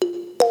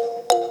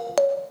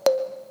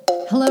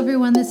Hello,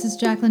 everyone. This is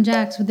Jacqueline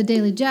Jax with the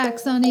Daily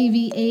Jax on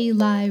AVA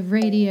Live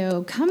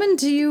Radio, coming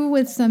to you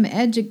with some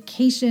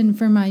education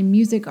for my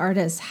music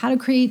artists, how to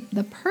create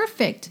the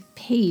perfect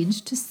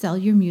page to sell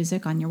your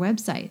music on your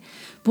website.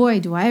 Boy,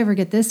 do I ever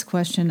get this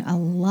question a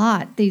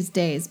lot these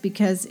days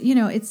because,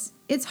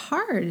 it's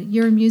hard.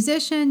 You're a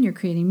musician, you're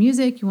creating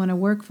music, you want to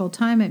work full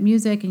time at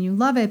music and you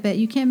love it, but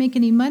you can't make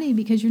any money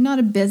because you're not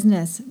a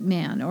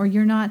businessman or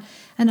you're not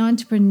an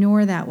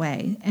entrepreneur that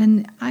way.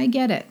 And I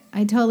get it.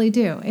 I totally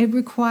do. It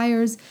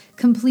requires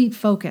complete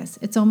focus.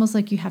 It's almost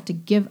like you have to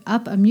give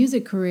up a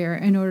music career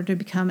in order to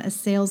become a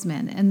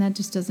salesman, and that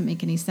just doesn't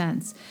make any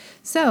sense.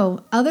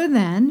 So, other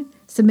than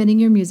submitting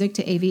your music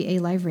to AVA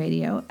Live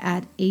Radio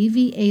at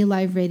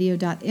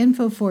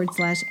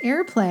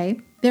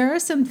avaliveradio.info/airplay, there are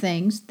some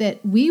things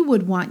that we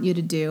would want you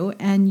to do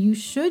and you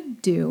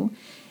should do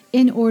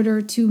in order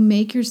to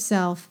make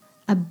yourself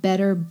a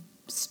better,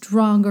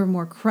 stronger,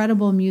 more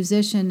credible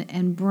musician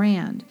and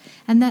brand.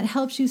 And that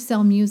helps you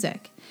sell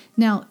music.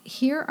 Now,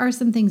 here are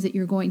some things that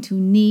you're going to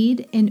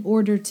need in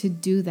order to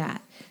do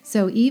that.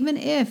 So even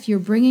if you're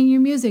bringing your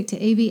music to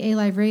AVA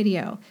Live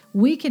Radio,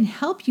 we can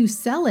help you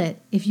sell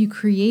it if you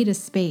create a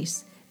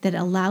space that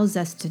allows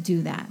us to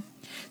do that.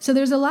 So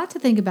there's a lot to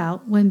think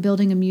about when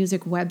building a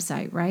music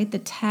website, right? The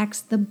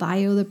text, the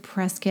bio, the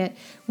press kit,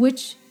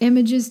 which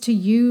images to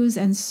use,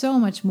 and so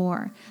much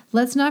more.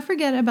 Let's not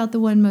forget about the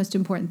one most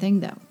important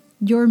thing, though,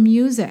 your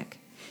music.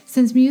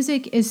 Since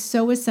music is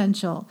so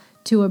essential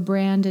to a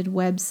branded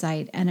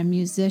website and a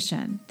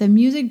musician, the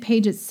music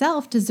page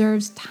itself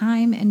deserves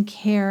time and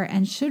care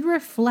and should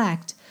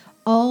reflect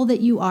all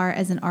that you are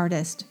as an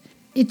artist.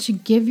 It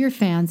should give your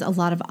fans a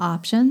lot of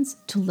options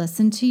to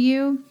listen to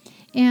you,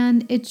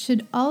 and it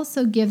should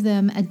also give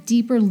them a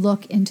deeper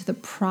look into the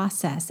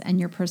process and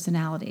your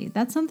personality.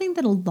 That's something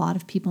that a lot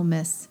of people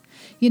miss.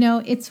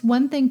 It's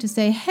one thing to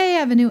say, hey, I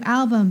have a new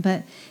album,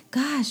 but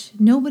gosh,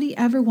 nobody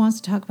ever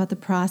wants to talk about the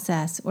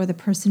process or the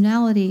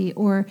personality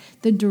or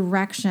the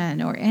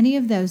direction or any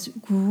of those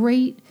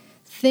great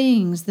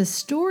things, the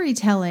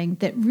storytelling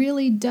that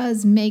really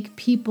does make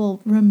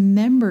people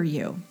remember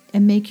you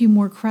and make you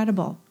more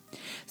credible.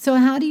 So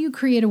how do you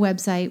create a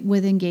website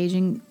with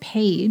engaging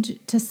page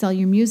to sell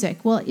your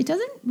music? Well, it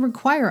doesn't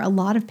require a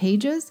lot of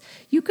pages.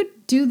 You could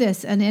do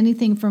this on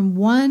anything from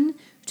 1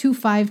 to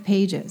 5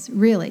 pages,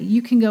 really.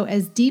 You can go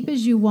as deep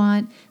as you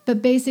want,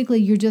 but basically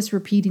you're just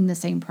repeating the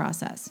same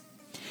process.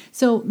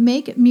 So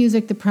make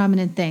music the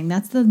prominent thing.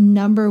 That's the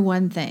number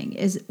one thing,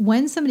 is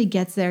when somebody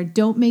gets there,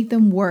 don't make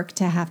them work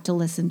to have to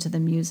listen to the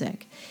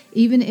music.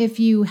 Even if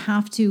you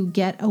have to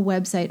get a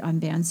website on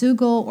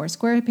Bandzoogle or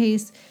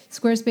Squarespace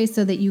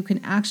so that you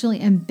can actually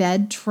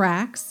embed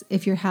tracks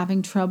if you're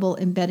having trouble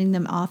embedding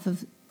them off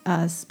of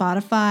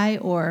Spotify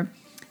or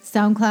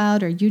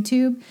SoundCloud or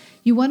YouTube,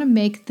 you want to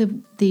make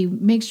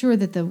make sure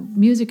that the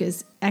music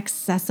is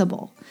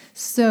accessible.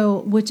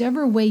 So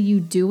whichever way you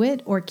do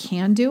it or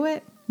can do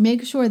it,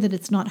 make sure that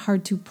it's not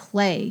hard to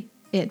play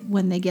it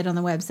when they get on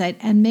the website,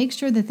 and make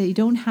sure that they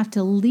don't have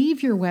to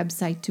leave your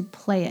website to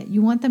play it.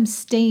 You want them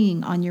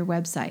staying on your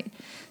website.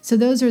 So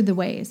those are the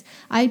ways.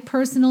 I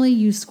personally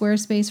use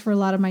Squarespace for a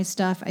lot of my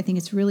stuff. I think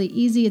it's really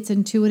easy. It's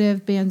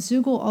intuitive.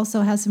 Bandzoogle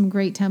also has some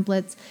great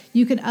templates.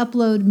 You can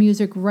upload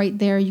music right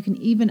there. You can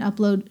even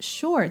upload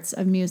shorts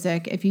of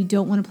music if you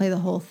don't want to play the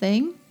whole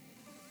thing.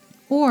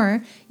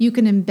 Or you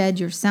can embed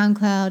your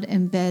SoundCloud,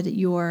 embed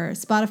your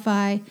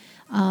Spotify.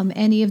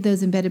 Any of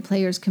those embedded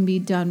players can be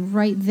done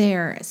right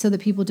there so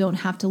that people don't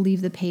have to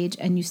leave the page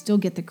and you still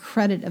get the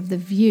credit of the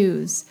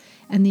views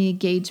and the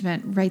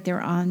engagement right there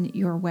on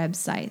your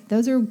website.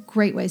 Those are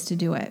great ways to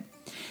do it.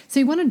 So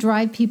you want to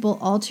drive people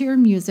all to your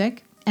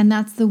music, and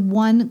that's the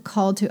one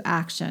call to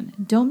action.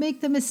 Don't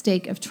make the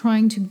mistake of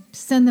trying to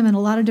send them in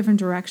a lot of different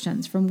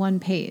directions from one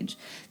page.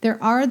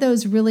 There are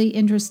those really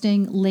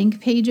interesting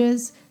link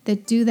pages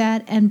that do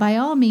that, and by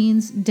all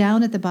means,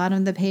 down at the bottom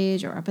of the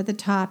page or up at the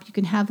top, you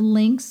can have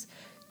links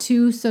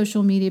to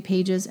social media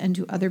pages and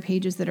to other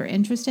pages that are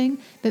interesting,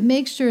 but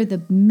make sure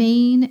the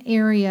main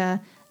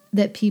area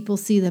that people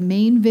see, the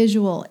main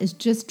visual, is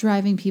just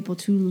driving people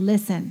to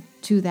listen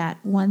to that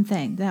one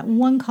thing, that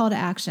one call to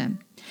action.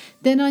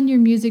 Then on your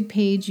music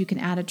page, you can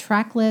add a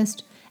track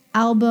list,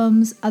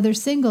 albums, other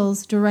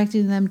singles,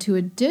 directing them to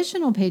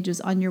additional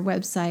pages on your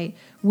website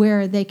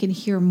where they can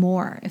hear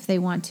more if they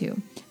want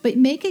to. But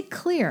make it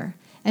clear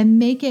and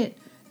make it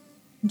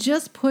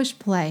just push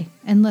play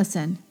and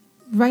listen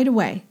right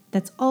away.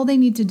 That's all they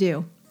need to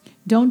do.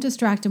 Don't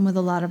distract them with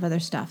a lot of other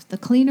stuff. The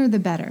cleaner, the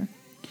better.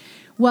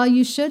 While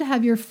you should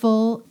have your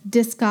full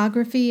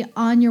discography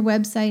on your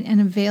website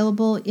and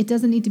available, it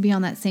doesn't need to be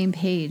on that same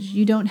page.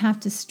 You don't have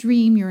to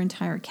stream your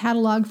entire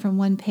catalog from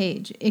one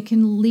page. It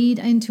can lead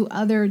into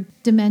other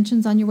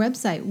dimensions on your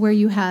website where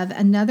you have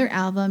another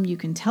album, you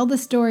can tell the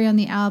story on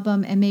the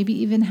album, and maybe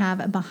even have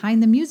a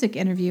behind the music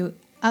interview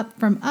up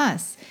from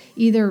us,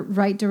 either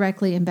right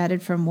directly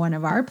embedded from one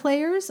of our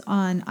players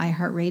on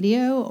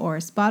iHeartRadio or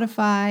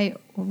Spotify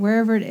or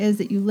wherever it is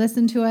that you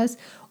listen to us,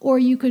 or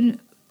you can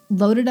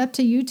load it up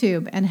to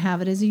YouTube and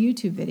have it as a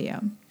YouTube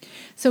video.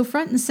 So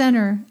front and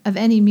center of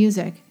any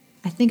music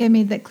I think I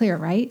made that clear,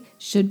 right?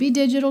 Should be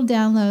digital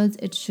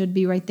downloads. It should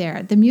be right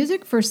there. The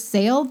music for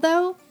sale,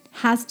 though,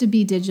 has to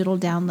be digital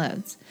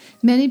downloads.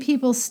 Many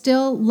people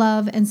still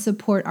love and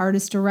support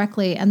artists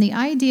directly, and the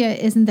idea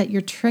isn't that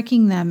you're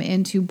tricking them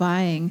into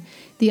buying.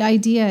 The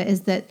idea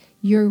is that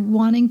you're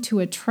wanting to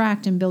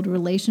attract and build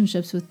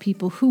relationships with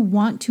people who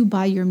want to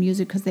buy your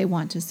music because they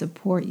want to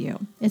support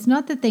you. It's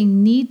not that they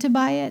need to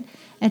buy it.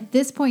 At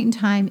this point in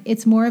time,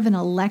 it's more of an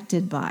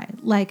elected buy.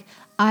 Like,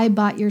 I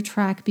bought your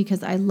track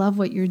because I love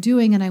what you're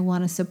doing and I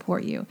want to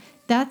support you.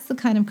 That's the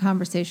kind of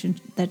conversation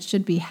that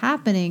should be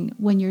happening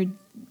when you're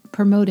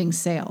promoting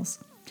sales.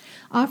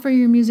 Offer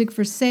your music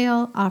for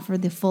sale, offer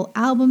the full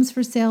albums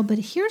for sale, but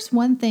here's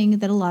one thing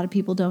that a lot of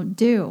people don't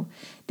do.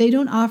 They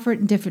don't offer it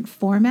in different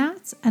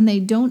formats, and they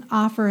don't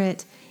offer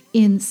it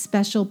in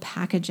special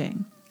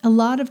packaging. A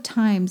lot of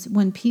times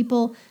when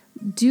people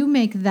do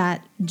make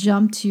that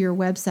jump to your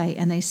website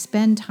and they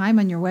spend time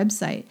on your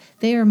website,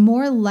 they are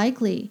more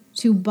likely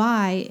to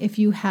buy if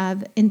you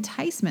have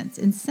enticements,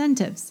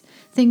 incentives,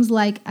 things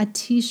like a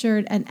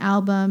t-shirt, an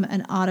album,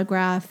 an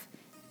autograph,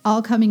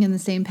 all coming in the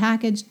same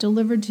package,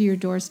 delivered to your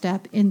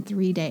doorstep in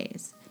 3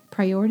 days.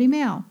 Priority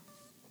mail.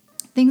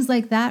 Things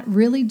like that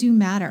really do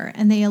matter,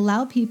 and they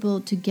allow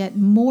people to get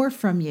more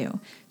from you,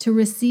 to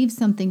receive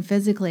something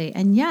physically.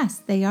 And yes,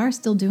 they are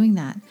still doing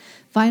that.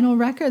 Vinyl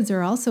records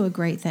are also a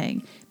great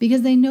thing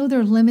because they know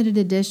they're limited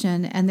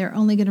edition and they're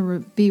only going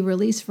to be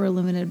released for a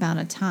limited amount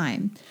of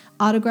time.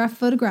 Autograph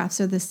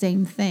photographs are the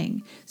same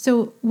thing.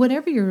 So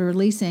whatever you're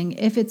releasing,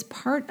 if it's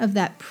part of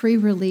that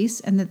pre-release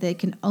and that they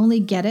can only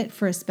get it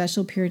for a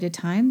special period of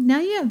time, now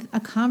you have a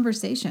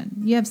conversation.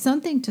 You have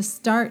something to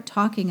start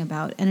talking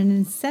about and an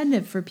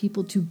incentive for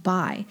people to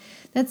buy.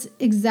 That's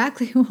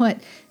exactly what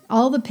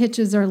all the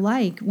pitches are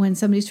like when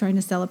somebody's trying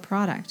to sell a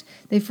product.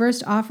 They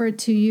first offer it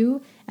to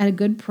you at a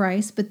good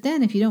price, but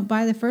then if you don't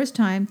buy the first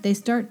time, they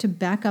start to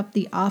back up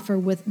the offer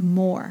with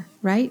more,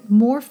 right?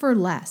 More for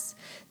less.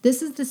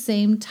 This is the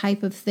same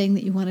type of thing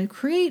that you want to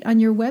create on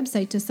your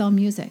website to sell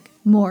music.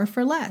 More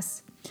for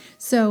less.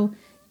 So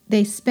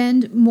they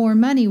spend more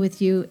money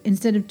with you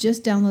instead of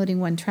just downloading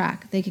one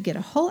track. They could get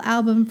a whole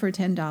album for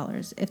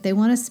 $10. If they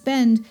want to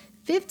spend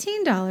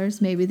 $15,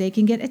 maybe they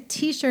can get a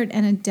t-shirt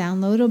and a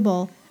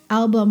downloadable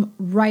album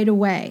right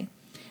away.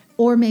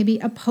 Or maybe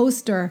a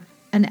poster,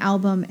 an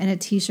album, and a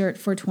t-shirt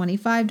for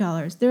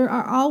 $25. There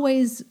are all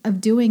ways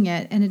of doing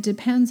it, and it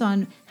depends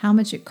on how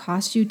much it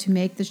costs you to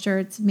make the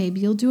shirts.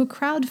 Maybe you'll do a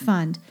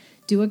crowdfund.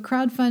 Do a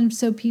crowdfund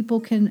so people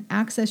can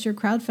access your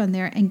crowdfund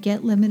there and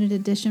get limited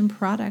edition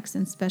products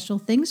and special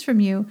things from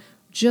you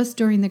just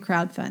during the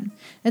crowdfund.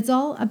 It's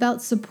all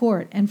about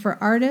support. And for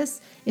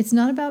artists, it's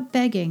not about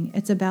begging.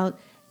 It's about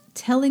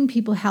telling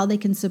people how they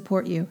can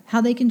support you, how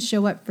they can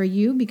show up for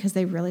you because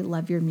they really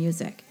love your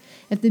music.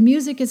 If the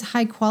music is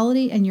high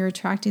quality and you're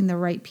attracting the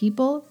right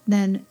people,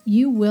 then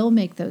you will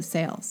make those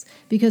sales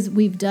because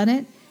we've done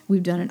it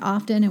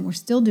often, and we're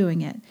still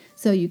doing it.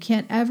 So you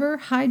can't ever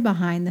hide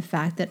behind the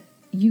fact that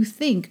you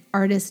think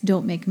artists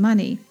don't make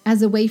money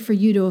as a way for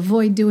you to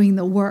avoid doing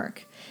the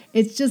work.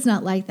 It's just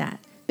not like that.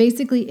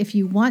 Basically, if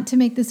you want to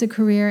make this a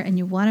career and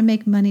you want to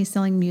make money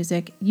selling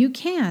music, you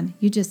can.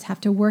 You just have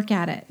to work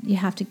at it. You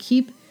have to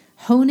keep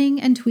honing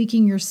and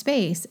tweaking your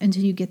space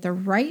until you get the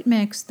right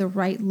mix, the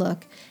right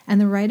look, and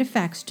the right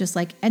effects, just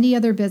like any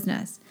other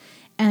business.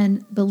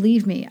 And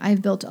believe me,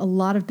 I've built a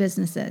lot of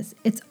businesses.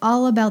 It's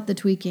all about the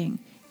tweaking.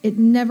 It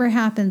never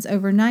happens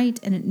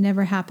overnight, and it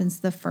never happens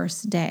the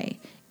first day.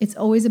 It's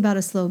always about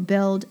a slow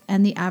build,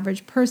 and the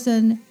average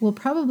person will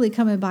probably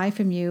come and buy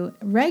from you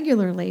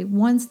regularly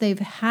once they've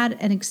had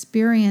an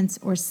experience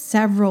or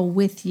several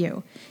with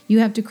you. You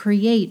have to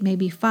create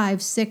maybe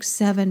 5, 6,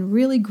 7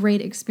 really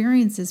great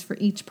experiences for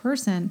each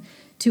person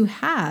to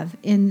have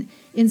in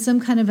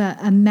some kind of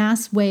a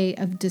mass way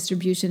of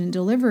distribution and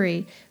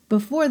delivery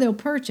before they'll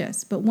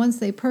purchase. But once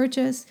they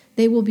purchase,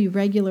 they will be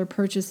regular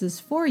purchases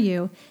for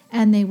you,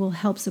 and they will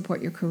help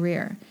support your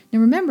career. Now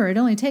remember, it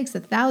only takes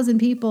 1,000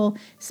 people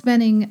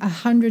spending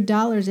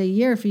 $100 a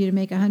year for you to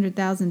make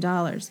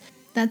 $100,000.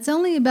 That's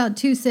only about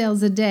 2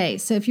 sales a day.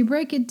 So if you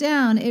break it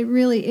down, it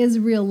really is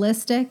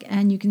realistic,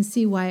 and you can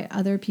see why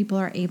other people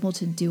are able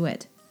to do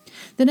it.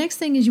 The next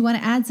thing is you want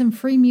to add some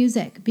free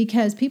music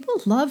because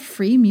people love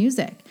free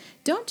music.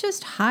 Don't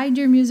just hide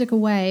your music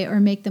away or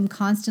make them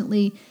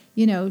constantly,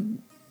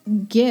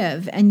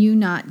 give and you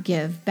not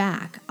give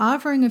back.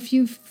 Offering a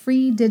few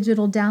free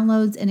digital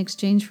downloads in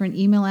exchange for an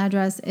email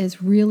address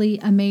is really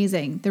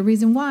amazing. The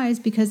reason why is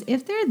because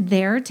if they're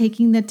there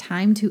taking the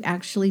time to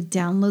actually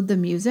download the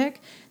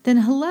music, then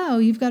hello,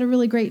 you've got a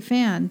really great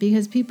fan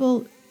because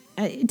people,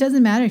 it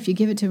doesn't matter if you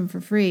give it to them for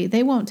free.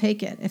 They won't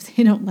take it if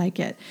they don't like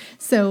it.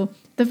 So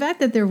the fact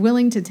that they're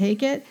willing to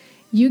take it,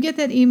 you get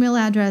that email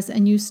address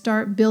and you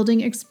start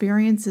building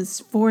experiences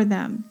for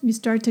them. You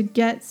start to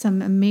get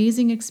some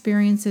amazing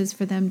experiences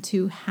for them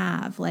to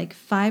have, like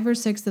 5 or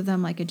 6 of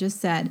them, like I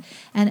just said.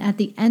 And at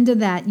the end of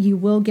that, you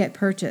will get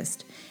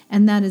purchased.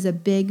 And that is a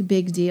big,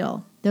 big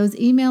deal. Those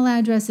email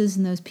addresses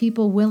and those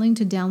people willing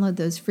to download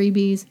those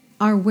freebies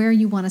are where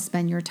you want to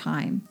spend your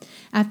time.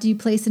 After you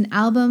place an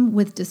album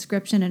with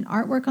description and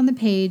artwork on the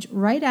page,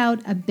 write out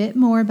a bit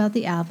more about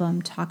the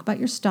album, talk about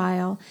your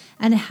style,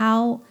 and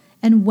how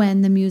and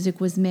when the music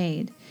was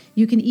made.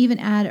 You can even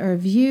add a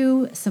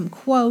review, some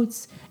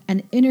quotes,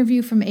 an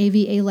interview from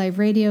AVA Live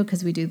Radio,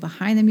 because we do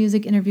behind the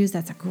music interviews.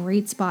 That's a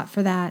great spot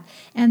for that.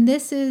 And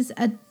this is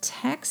a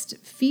text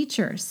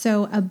feature.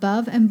 So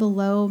above and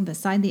below,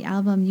 beside the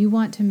album, you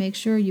want to make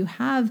sure you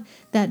have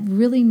that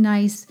really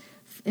nice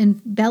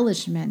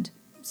embellishment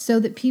so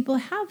that people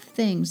have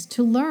things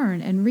to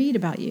learn and read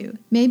about you.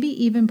 Maybe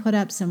even put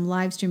up some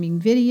live streaming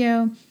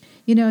video.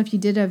 You know, if you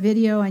did a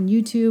video on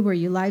YouTube or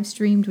you live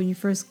streamed when you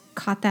first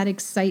caught that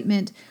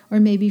excitement, or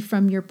maybe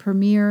from your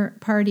premiere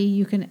party,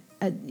 you can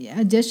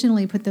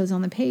additionally put those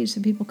on the page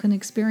so people can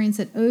experience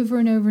it over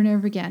and over and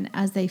over again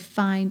as they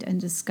find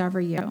and discover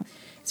you.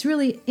 It's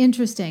really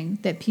interesting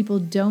that people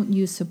don't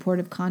use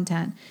supportive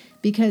content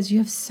because you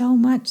have so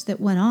much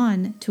that went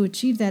on to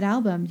achieve that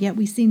album, yet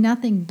we see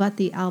nothing but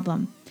the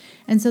album.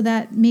 And so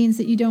that means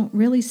that you don't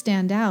really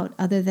stand out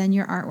other than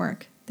your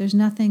artwork. There's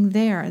nothing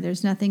there.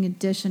 There's nothing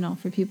additional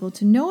for people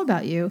to know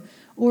about you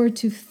or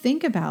to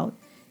think about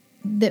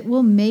that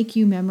will make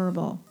you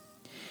memorable.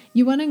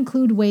 You want to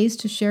include ways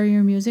to share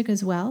your music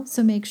as well,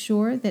 so make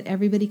sure that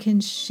everybody can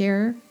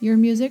share your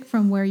music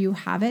from where you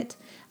have it.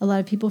 A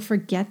lot of people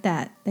forget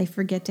that. They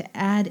forget to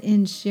add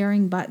in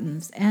sharing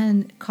buttons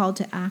and call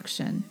to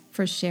action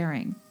for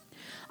sharing.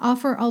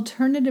 Offer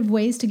alternative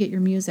ways to get your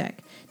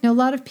music. Now, a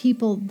lot of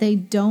people, they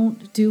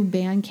don't do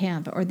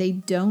Bandcamp, or they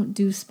don't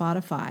do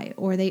Spotify,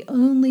 or they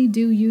only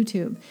do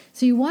YouTube.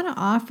 So you want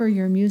to offer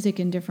your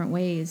music in different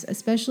ways,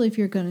 especially if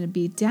you're going to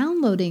be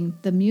downloading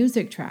the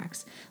music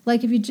tracks.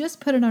 Like if you just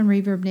put it on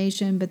Reverb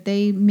Nation, but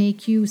they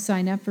make you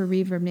sign up for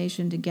Reverb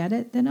Nation to get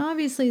it, then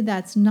obviously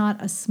that's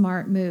not a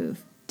smart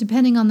move.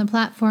 Depending on the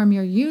platform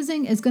you're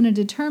using is going to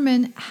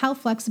determine how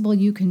flexible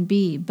you can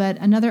be. But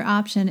another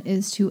option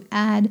is to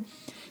add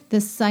the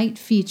site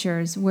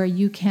features where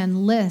you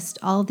can list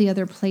all the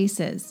other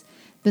places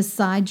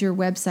besides your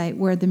website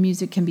where the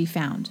music can be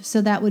found.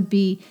 So that would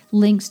be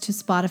links to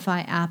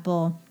Spotify,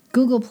 Apple,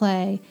 Google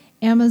Play,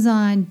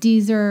 Amazon,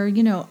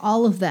 Deezer,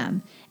 all of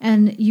them.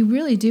 And you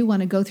really do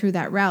want to go through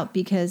that route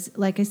because,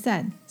 like I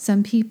said,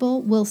 some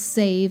people will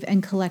save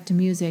and collect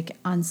music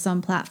on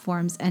some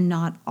platforms and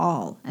not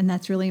all. And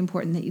that's really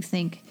important that you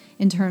think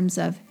in terms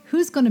of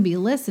who's going to be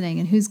listening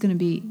and who's going to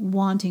be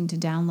wanting to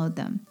download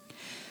them.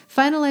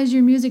 Finalize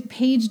your music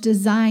page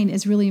design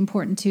is really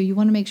important too. You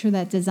want to make sure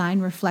that design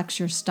reflects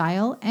your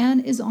style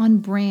and is on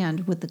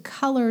brand with the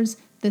colors,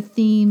 the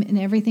theme, and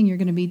everything you're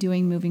going to be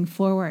doing moving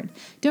forward.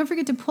 Don't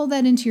forget to pull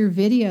that into your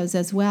videos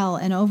as well.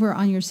 And over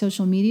on your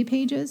social media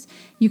pages,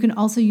 you can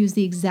also use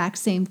the exact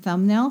same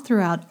thumbnail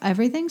throughout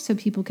everything so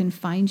people can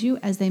find you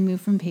as they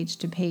move from page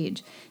to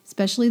page,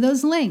 especially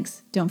those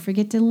links. Don't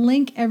forget to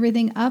link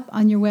everything up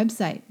on your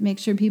website. Make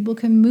sure people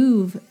can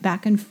move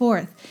back and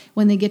forth.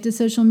 When they get to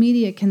social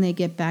media, can they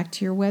get back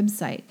to your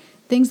website?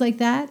 Things like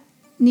that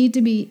need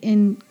to be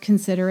in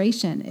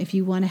consideration if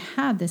you want to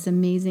have this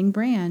amazing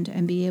brand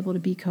and be able to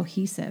be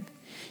cohesive.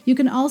 You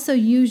can also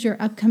use your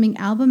upcoming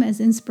album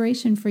as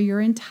inspiration for your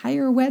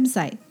entire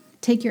website.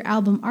 Take your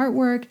album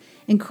artwork,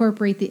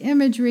 incorporate the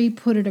imagery,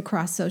 put it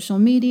across social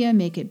media,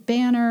 make it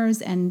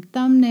banners and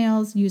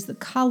thumbnails, use the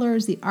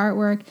colors, the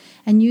artwork,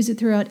 and use it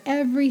throughout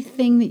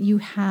everything that you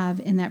have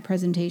in that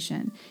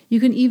presentation. You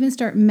can even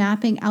start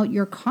mapping out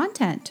your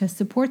content to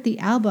support the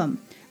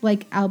album,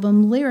 like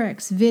album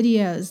lyrics,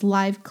 videos,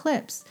 live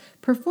clips,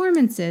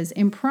 performances,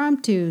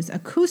 impromptus,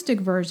 acoustic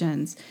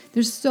versions.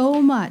 There's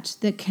so much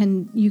that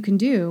you can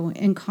do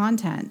in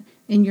content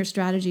in your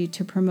strategy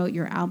to promote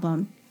your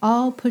album,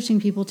 all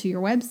pushing people to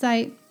your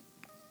website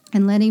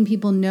and letting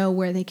people know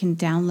where they can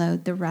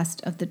download the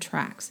rest of the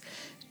tracks.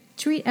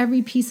 Treat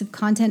every piece of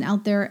content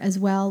out there as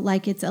well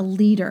like it's a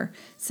leader,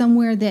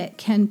 somewhere that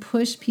can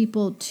push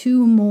people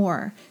to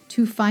more,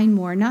 to find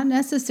more, not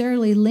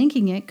necessarily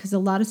linking it, because a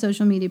lot of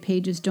social media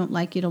pages don't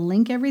like you to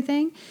link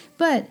everything,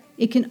 but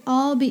it can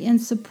all be in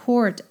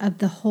support of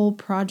the whole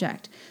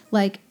project.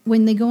 Like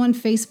when they go on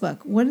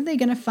Facebook, what are they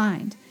going to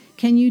find?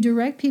 Can you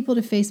direct people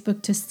to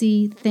Facebook to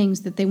see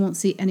things that they won't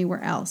see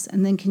anywhere else?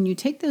 And then can you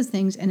take those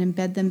things and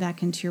embed them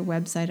back into your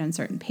website on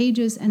certain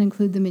pages and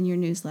include them in your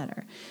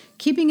newsletter?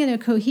 Keeping it a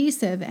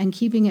cohesive and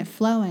keeping it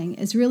flowing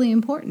is really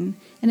important,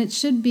 and it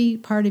should be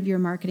part of your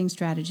marketing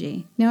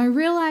strategy. Now, I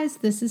realize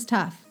this is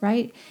tough,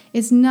 right?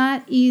 It's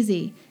not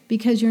easy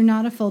because you're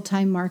not a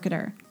full-time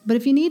marketer. But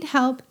if you need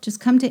help, just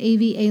come to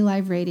AVA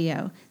Live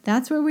Radio.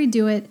 That's where we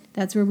do it.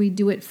 That's where we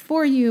do it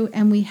for you,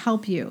 and we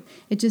help you.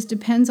 It just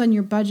depends on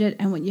your budget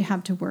and what you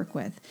have to work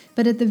with.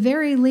 But at the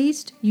very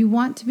least, you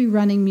want to be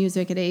running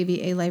music at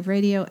AVA Live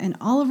Radio and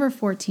all of our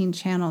 14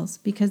 channels,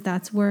 because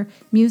that's where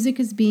music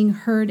is being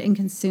heard and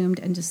consumed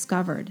and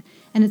discovered.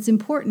 and it's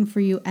important for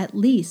you at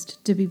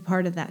least to be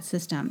part of that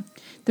system.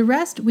 The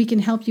rest we can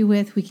help you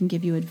with, we can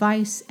give you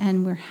advice,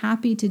 and we're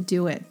happy to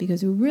do it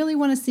because we really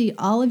want to see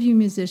all of you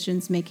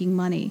musicians making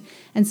money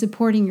and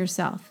supporting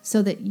yourself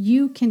so that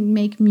you can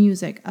make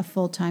music a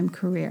full-time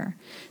career.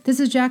 This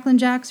is Jacqueline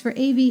Jax for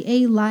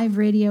AVA Live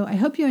Radio. I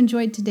hope you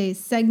enjoyed today's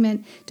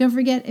segment. Don't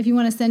forget, if you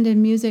want to send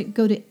in music,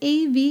 go to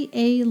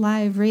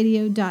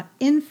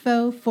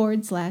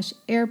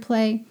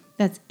avaliveradio.info/airplay.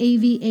 That's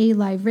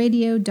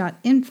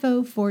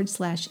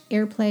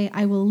avaliveradio.info/airplay.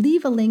 I will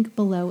leave a link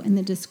below in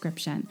the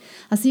description.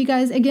 I'll see you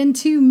guys again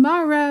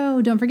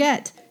tomorrow. Don't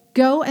forget,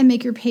 go and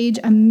make your page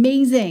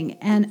amazing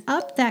and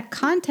up that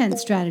content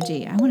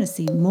strategy. I want to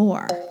see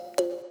more.